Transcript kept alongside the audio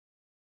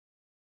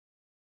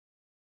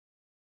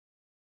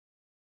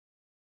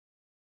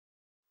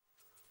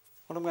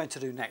What I'm going to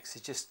do next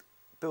is just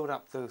build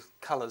up the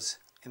colours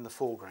in the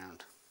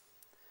foreground.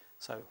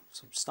 So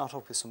start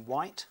off with some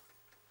white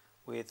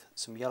with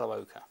some yellow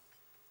ochre.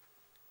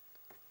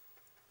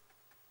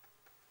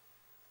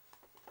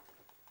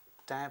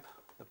 Dab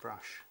the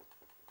brush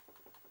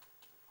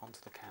onto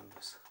the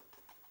canvas.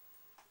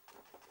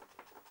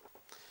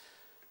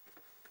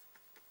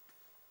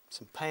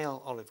 Some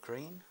pale olive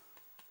green,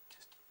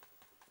 just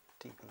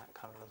deepen that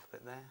colour a little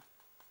bit there.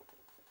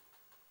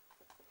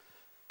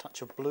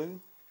 Touch of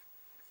blue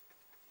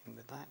in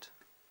with that.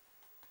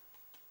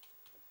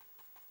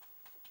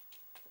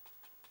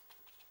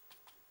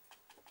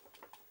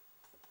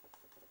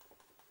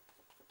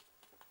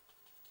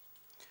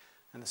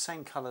 And the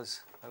same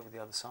colours over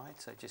the other side,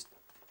 so just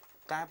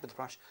dab with the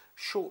brush,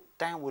 short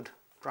downward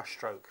brush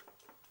stroke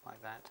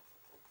like that.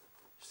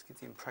 Just give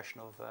the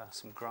impression of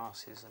some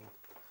grasses and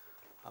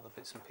other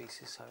bits and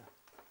pieces, so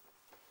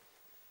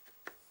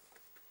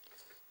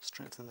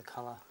strengthen the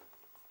colour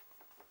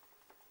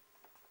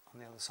on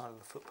the other side of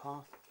the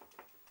footpath.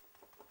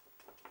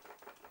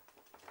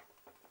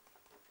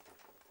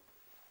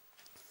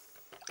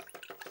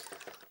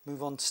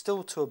 Move on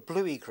still to a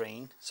bluey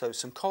green, so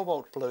some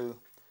cobalt blue,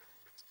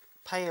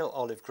 pale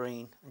olive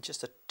green and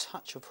just a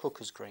touch of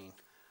hooker's green.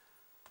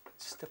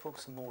 Stipple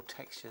some more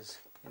textures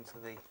into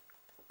the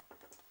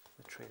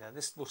tree there.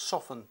 This will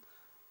soften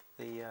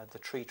the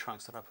tree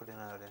trunks that I put in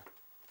earlier.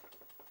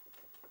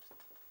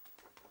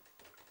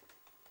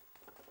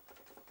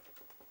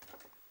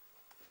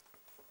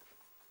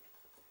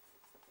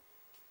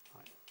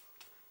 Right.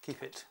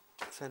 Keep it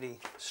fairly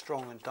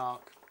strong and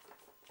dark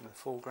in the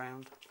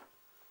foreground.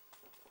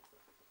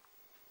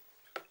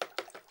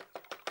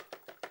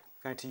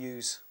 I'm going to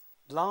use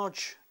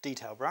large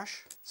detail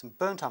brush, some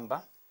burnt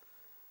umber,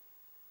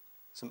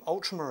 some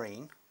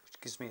ultramarine, which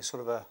gives me a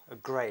sort of a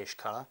greyish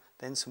colour,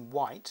 then some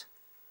white.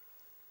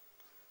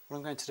 What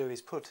I'm going to do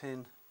is put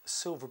in a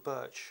silver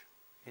birch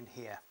in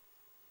here,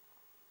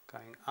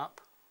 going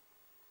up,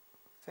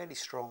 fairly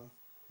strong,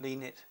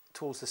 lean it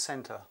towards the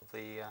centre of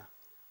the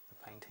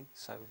painting.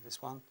 So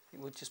this one,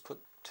 we'll just put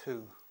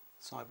two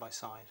side by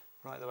side,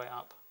 right the way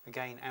up,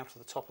 again out of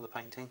the top of the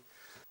painting.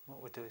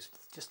 What we'll do is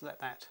just let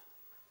that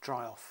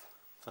dry off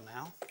for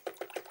now.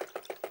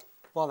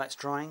 While that's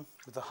drying,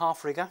 with the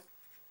half rigger,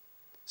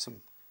 some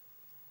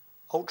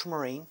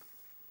ultramarine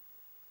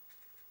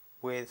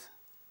with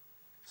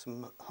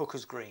some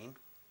hooker's green,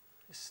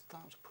 just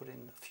start to put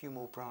in a few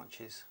more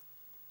branches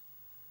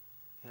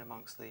in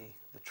amongst the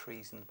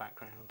trees in the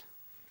background.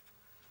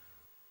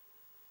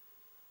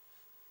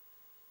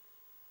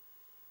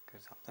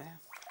 Goes up there.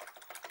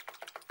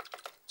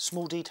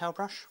 Small detail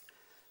brush,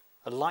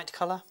 a light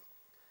colour,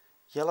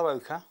 yellow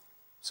ochre,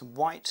 some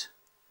white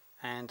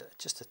and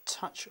just a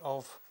touch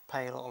of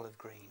pale olive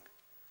green.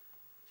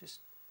 Just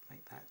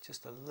make that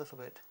just a little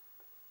bit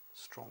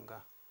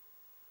stronger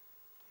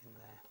in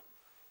there.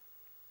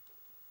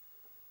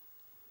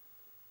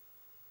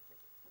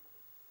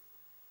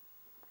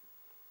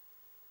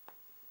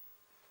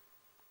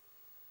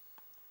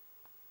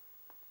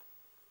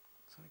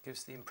 So it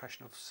gives the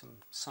impression of some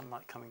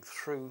sunlight coming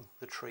through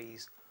the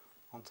trees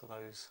onto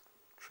those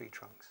tree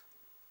trunks.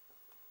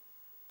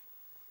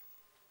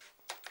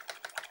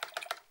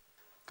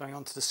 Going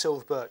on to the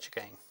silver birch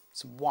again,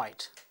 some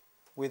white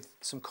with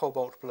some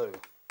cobalt blue.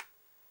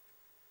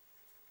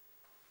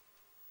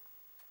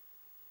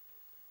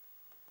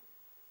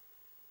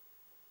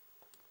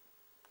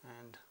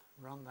 And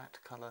run that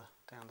colour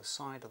down the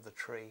side of the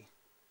tree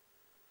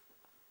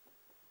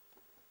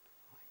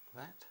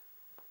like that.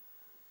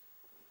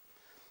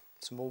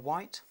 Some more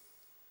white.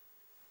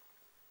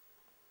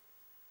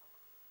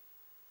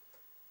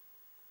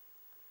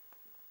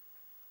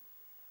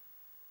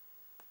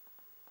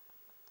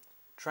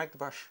 Drag the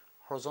brush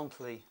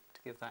horizontally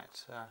to give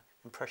that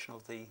impression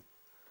of the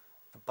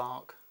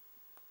bark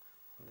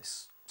on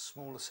this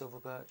smaller silver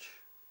birch.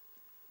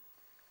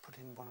 Put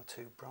in one or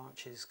two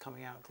branches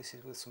coming out. This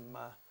is with some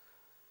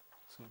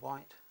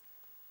white.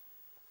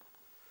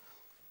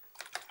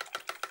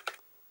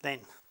 Then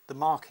the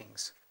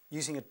markings,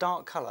 using a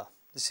dark colour.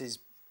 This is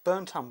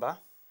burnt umber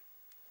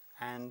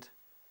and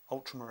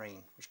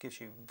ultramarine, which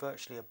gives you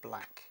virtually a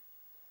black.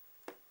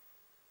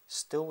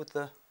 Still with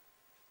the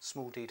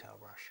small detail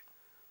brush.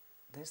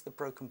 There's the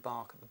broken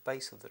bark at the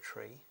base of the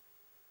tree,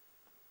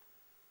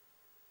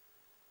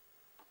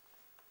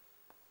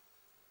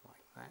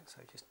 like that, so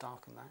just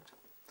darken that.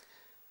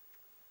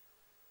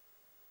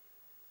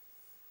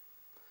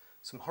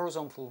 Some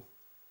horizontal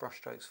brush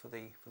strokes for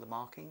the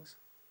markings.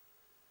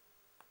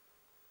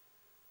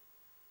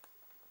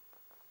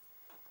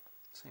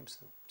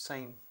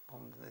 Same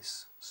on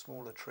this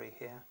smaller tree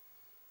here.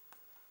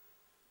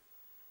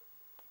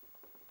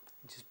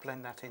 And just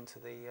blend that into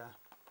the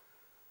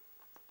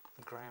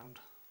ground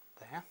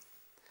there.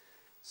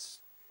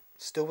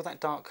 Still with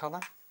that dark colour.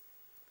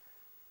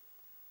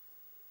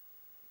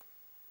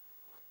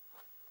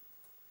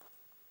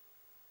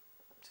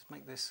 Just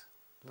make this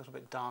a little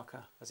bit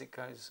darker as it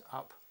goes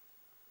up,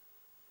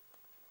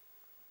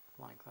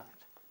 like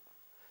that.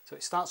 So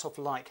it starts off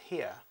light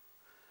here,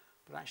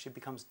 but actually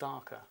becomes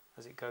darker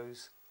as it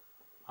goes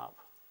up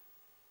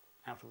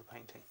out of the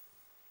painting.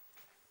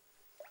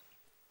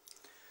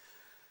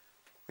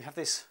 We have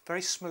this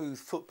very smooth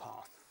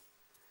footpath.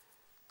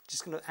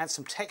 Just going to add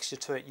some texture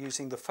to it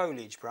using the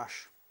foliage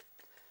brush,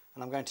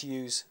 and I'm going to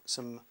use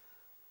some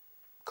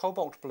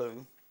cobalt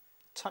blue,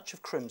 touch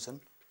of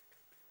crimson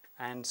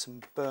and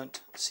some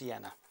burnt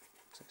sienna.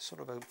 So it's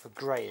sort of a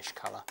greyish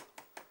colour.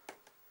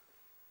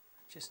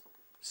 Just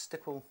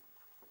stipple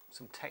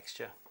some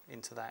texture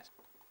into that.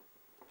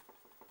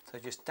 So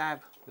just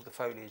dab with the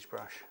foliage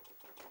brush.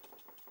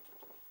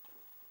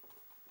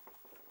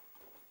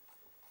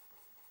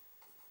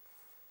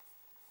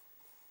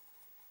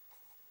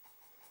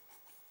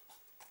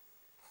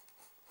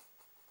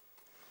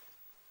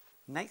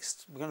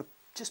 Next we're going to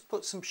just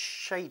put some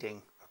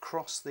shading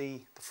across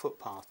the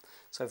footpath.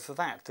 So for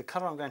that, the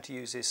colour I'm going to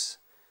use is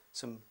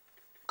some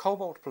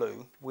cobalt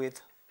blue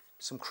with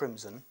some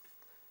crimson,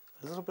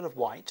 a little bit of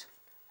white,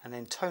 and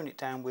then tone it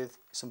down with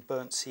some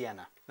burnt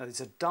sienna. Now there's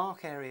a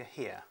dark area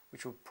here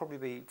which will probably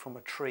be from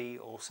a tree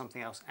or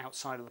something else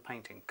outside of the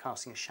painting,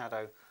 casting a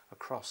shadow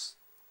across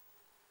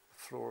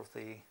the floor of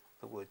the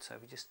wood. So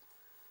we just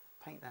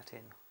paint that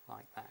in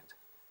like that.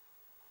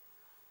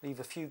 Leave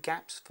a few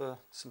gaps for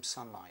some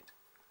sunlight.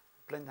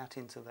 Blend that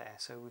into there,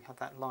 so we have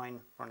that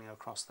line running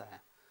across there.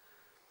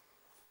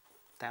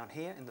 Down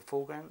here in the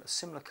foreground, a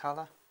similar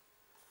colour.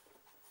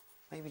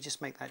 Maybe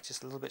just make that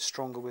just a little bit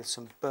stronger with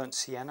some burnt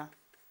sienna.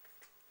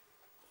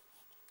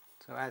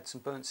 So add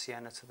some burnt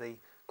sienna to the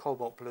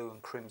cobalt blue and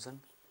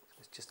crimson, so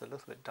it's just a little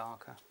bit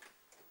darker.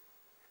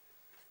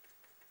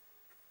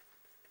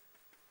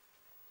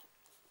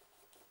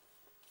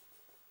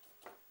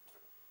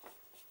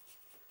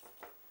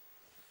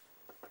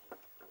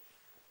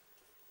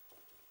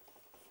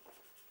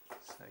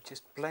 So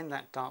just blend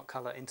that dark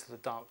colour into the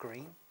dark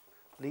green,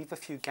 leave a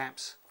few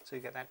gaps so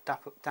you get that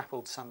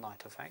dappled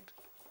sunlight effect.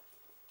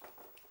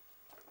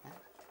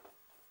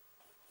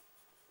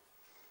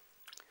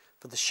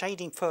 For the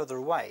shading further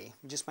away,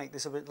 we just make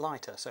this a bit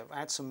lighter, so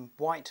add some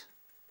white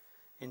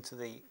into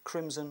the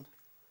crimson,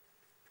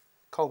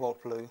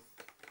 cobalt blue,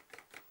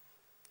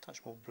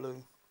 touch more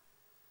blue.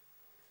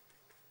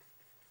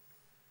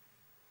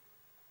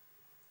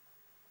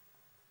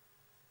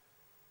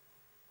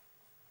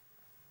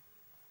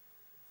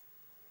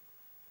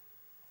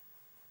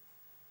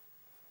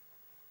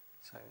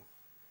 So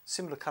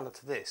similar colour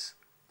to this,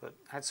 but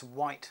add some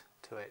white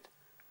to it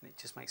and it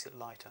just makes it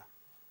lighter.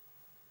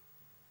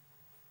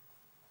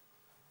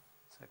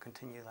 So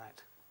continue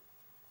that.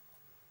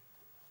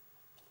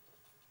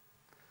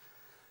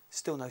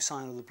 Still no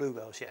sign of the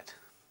bluebells yet.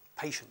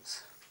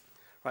 Patience.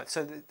 Right,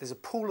 so there's a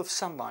pool of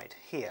sunlight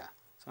here,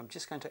 so I'm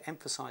just going to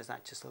emphasise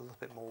that just a little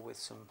bit more with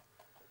some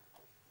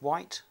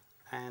white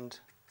and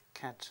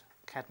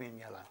cadmium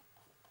yellow.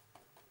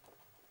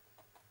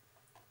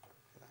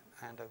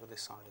 And over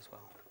this side as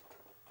well.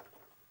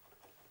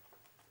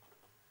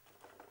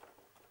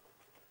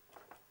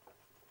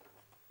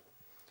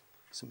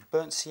 Some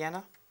burnt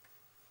sienna.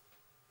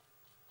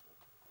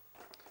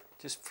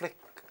 Just flick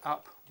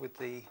up with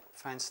the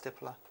fan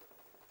stippler.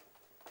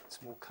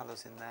 Some more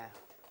colours in there.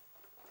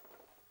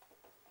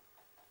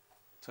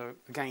 So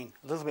again,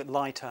 a little bit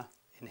lighter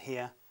in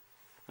here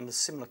and a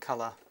similar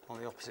colour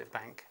on the opposite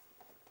bank.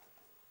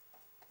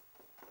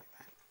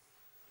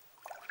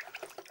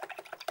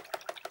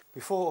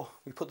 Before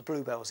we put the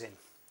bluebells in,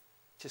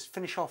 just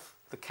finish off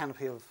the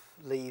canopy of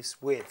leaves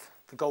with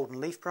the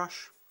golden leaf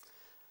brush.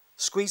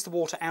 Squeeze the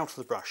water out of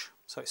the brush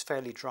so it's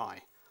fairly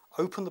dry.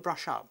 Open the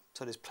brush up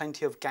so there's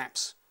plenty of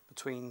gaps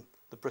between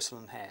the bristle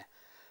and hair.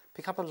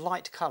 Pick up a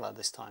light colour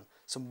this time,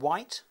 some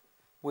white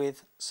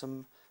with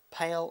some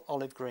pale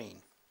olive green.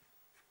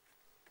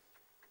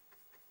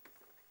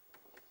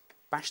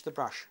 Bash the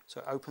brush so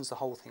it opens the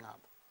whole thing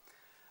up.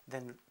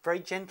 Then very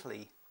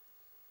gently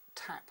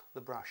tap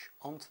the brush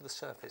onto the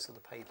surface of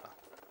the paper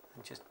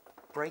and just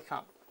break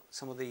up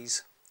some of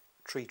these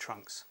tree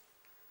trunks.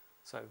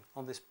 So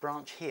on this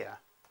branch here,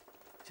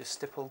 just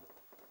stipple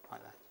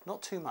like that.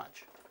 Not too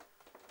much,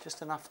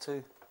 just enough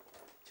to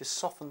just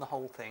soften the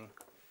whole thing.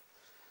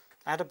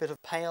 Add a bit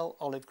of pale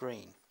olive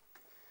green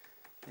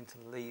into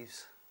the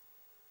leaves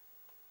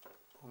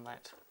on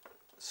that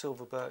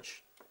silver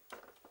birch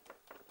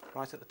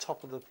right at the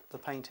top of the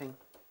painting.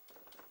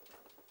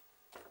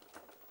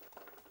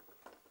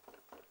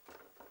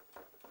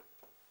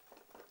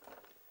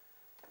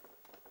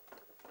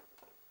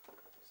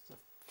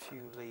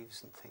 Few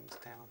leaves and things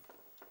down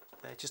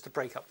there just to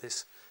break up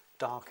this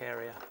dark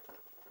area.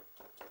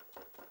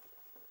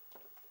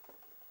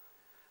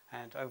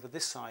 And over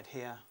this side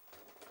here,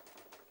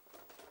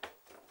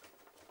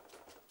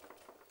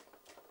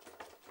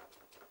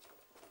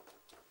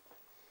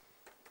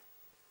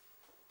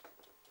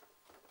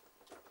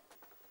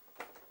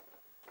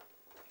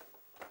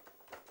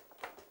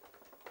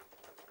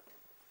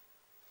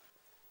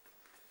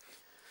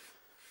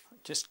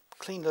 just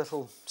clean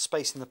little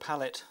space in the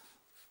palette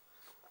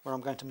where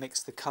I'm going to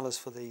mix the colours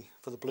for the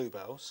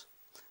bluebells.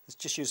 Let's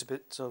just use a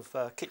bit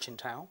of kitchen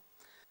towel.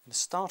 And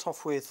start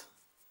off with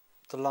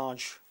the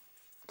large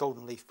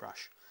golden leaf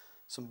brush.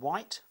 Some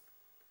white,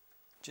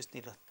 just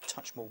need a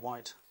touch more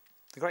white.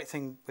 The great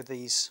thing with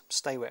these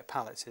stay wet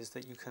palettes is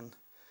that you can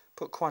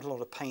put quite a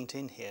lot of paint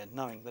in here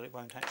knowing that it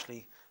won't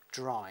actually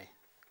dry,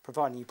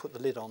 providing you put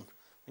the lid on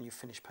when you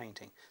finish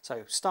painting.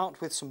 So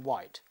start with some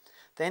white,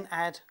 then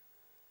add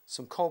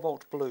some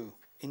cobalt blue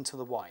into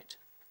the white,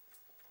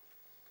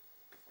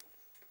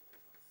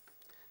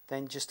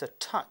 then just a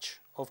touch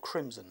of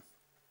crimson,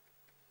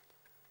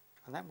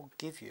 and that will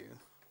give you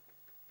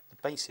the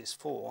basis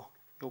for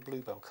your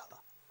bluebell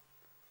colour.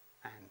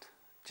 And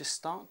just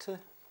start to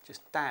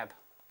dab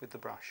with the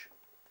brush.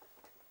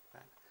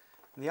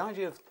 And the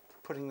idea of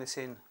putting this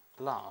in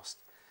last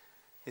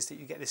is that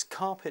you get this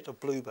carpet of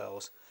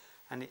bluebells,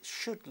 and it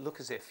should look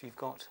as if you've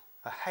got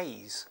a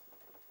haze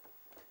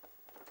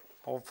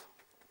of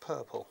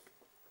purple.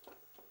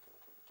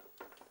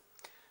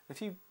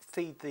 If you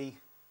feed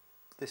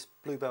this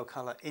bluebell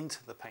colour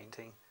into the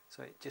painting,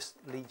 so it just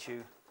leads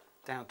you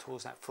down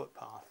towards that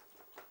footpath,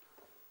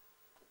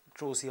 it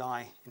draws the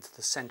eye into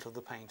the centre of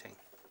the painting.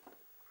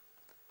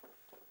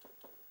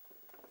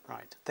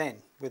 Right,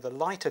 then with a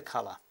lighter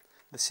colour,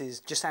 this is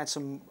just add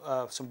some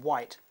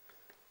white,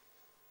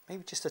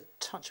 maybe just a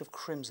touch of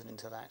crimson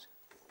into that,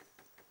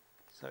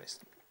 so it's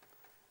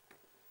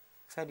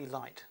fairly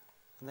light,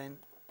 and then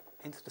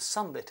into the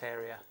sunlit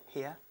area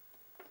here.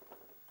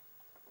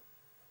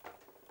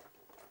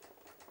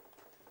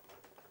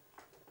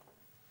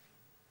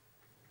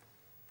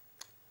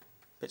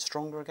 A bit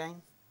stronger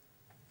again,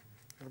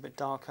 a little bit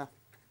darker,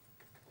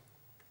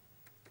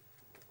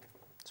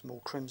 some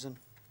more crimson.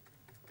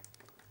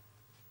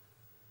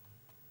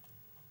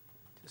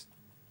 Just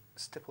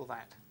stipple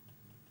that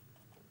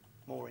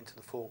more into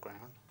the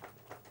foreground.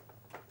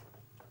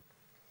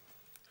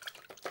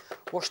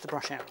 Wash the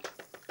brush out.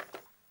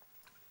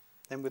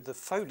 Then with the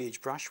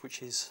foliage brush,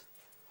 which is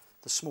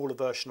the smaller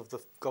version of the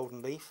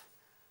golden leaf,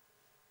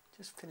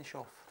 just finish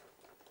off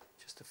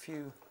just a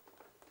few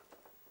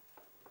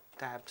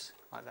dabs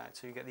like that,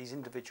 so you get these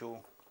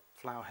individual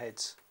flower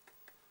heads.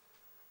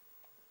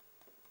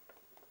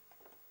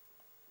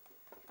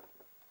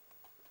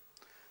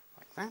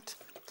 Like that.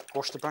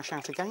 Wash the brush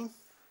out again.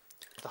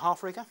 The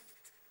half rigger.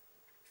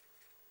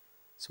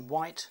 Some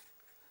white,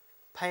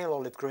 pale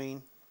olive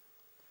green.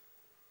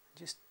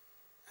 Just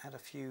add a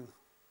few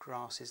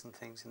grasses and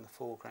things in the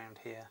foreground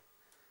here,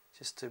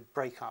 just to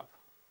break up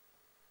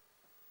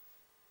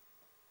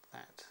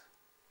that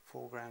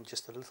foreground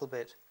just a little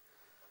bit.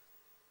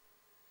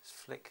 Just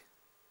flick,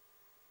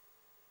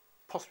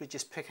 possibly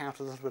just pick out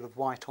a little bit of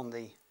white on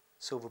the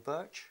silver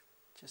birch,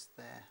 just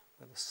there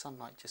where the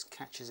sunlight just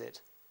catches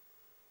it.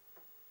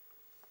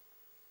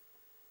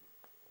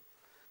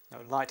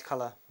 Now light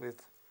colour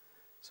with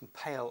some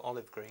pale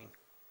olive green.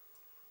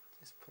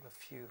 Just put a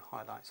few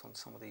highlights on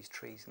some of these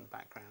trees in the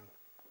background.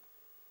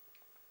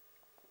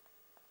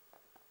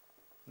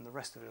 And the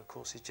rest of it, of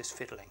course, is just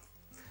fiddling.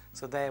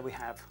 So there we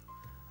have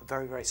a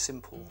very, very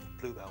simple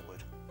bluebell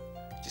wood.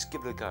 Just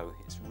give it a go,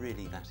 it's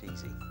really that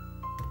easy.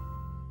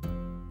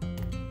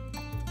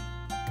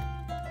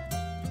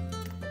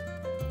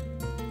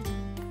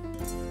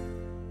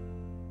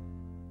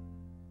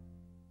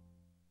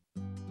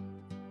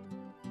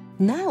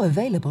 Now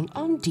available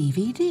on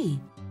DVD.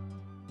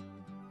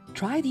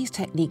 Try these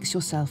techniques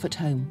yourself at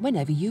home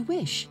whenever you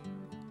wish.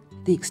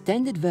 The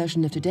extended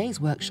version of today's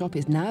workshop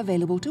is now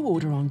available to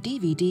order on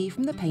DVD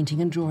from the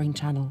Painting and Drawing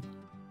channel.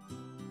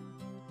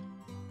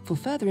 For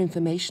further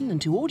information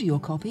and to order your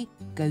copy,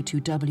 go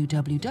to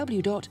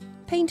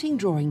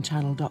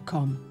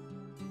www.paintingdrawingchannel.com.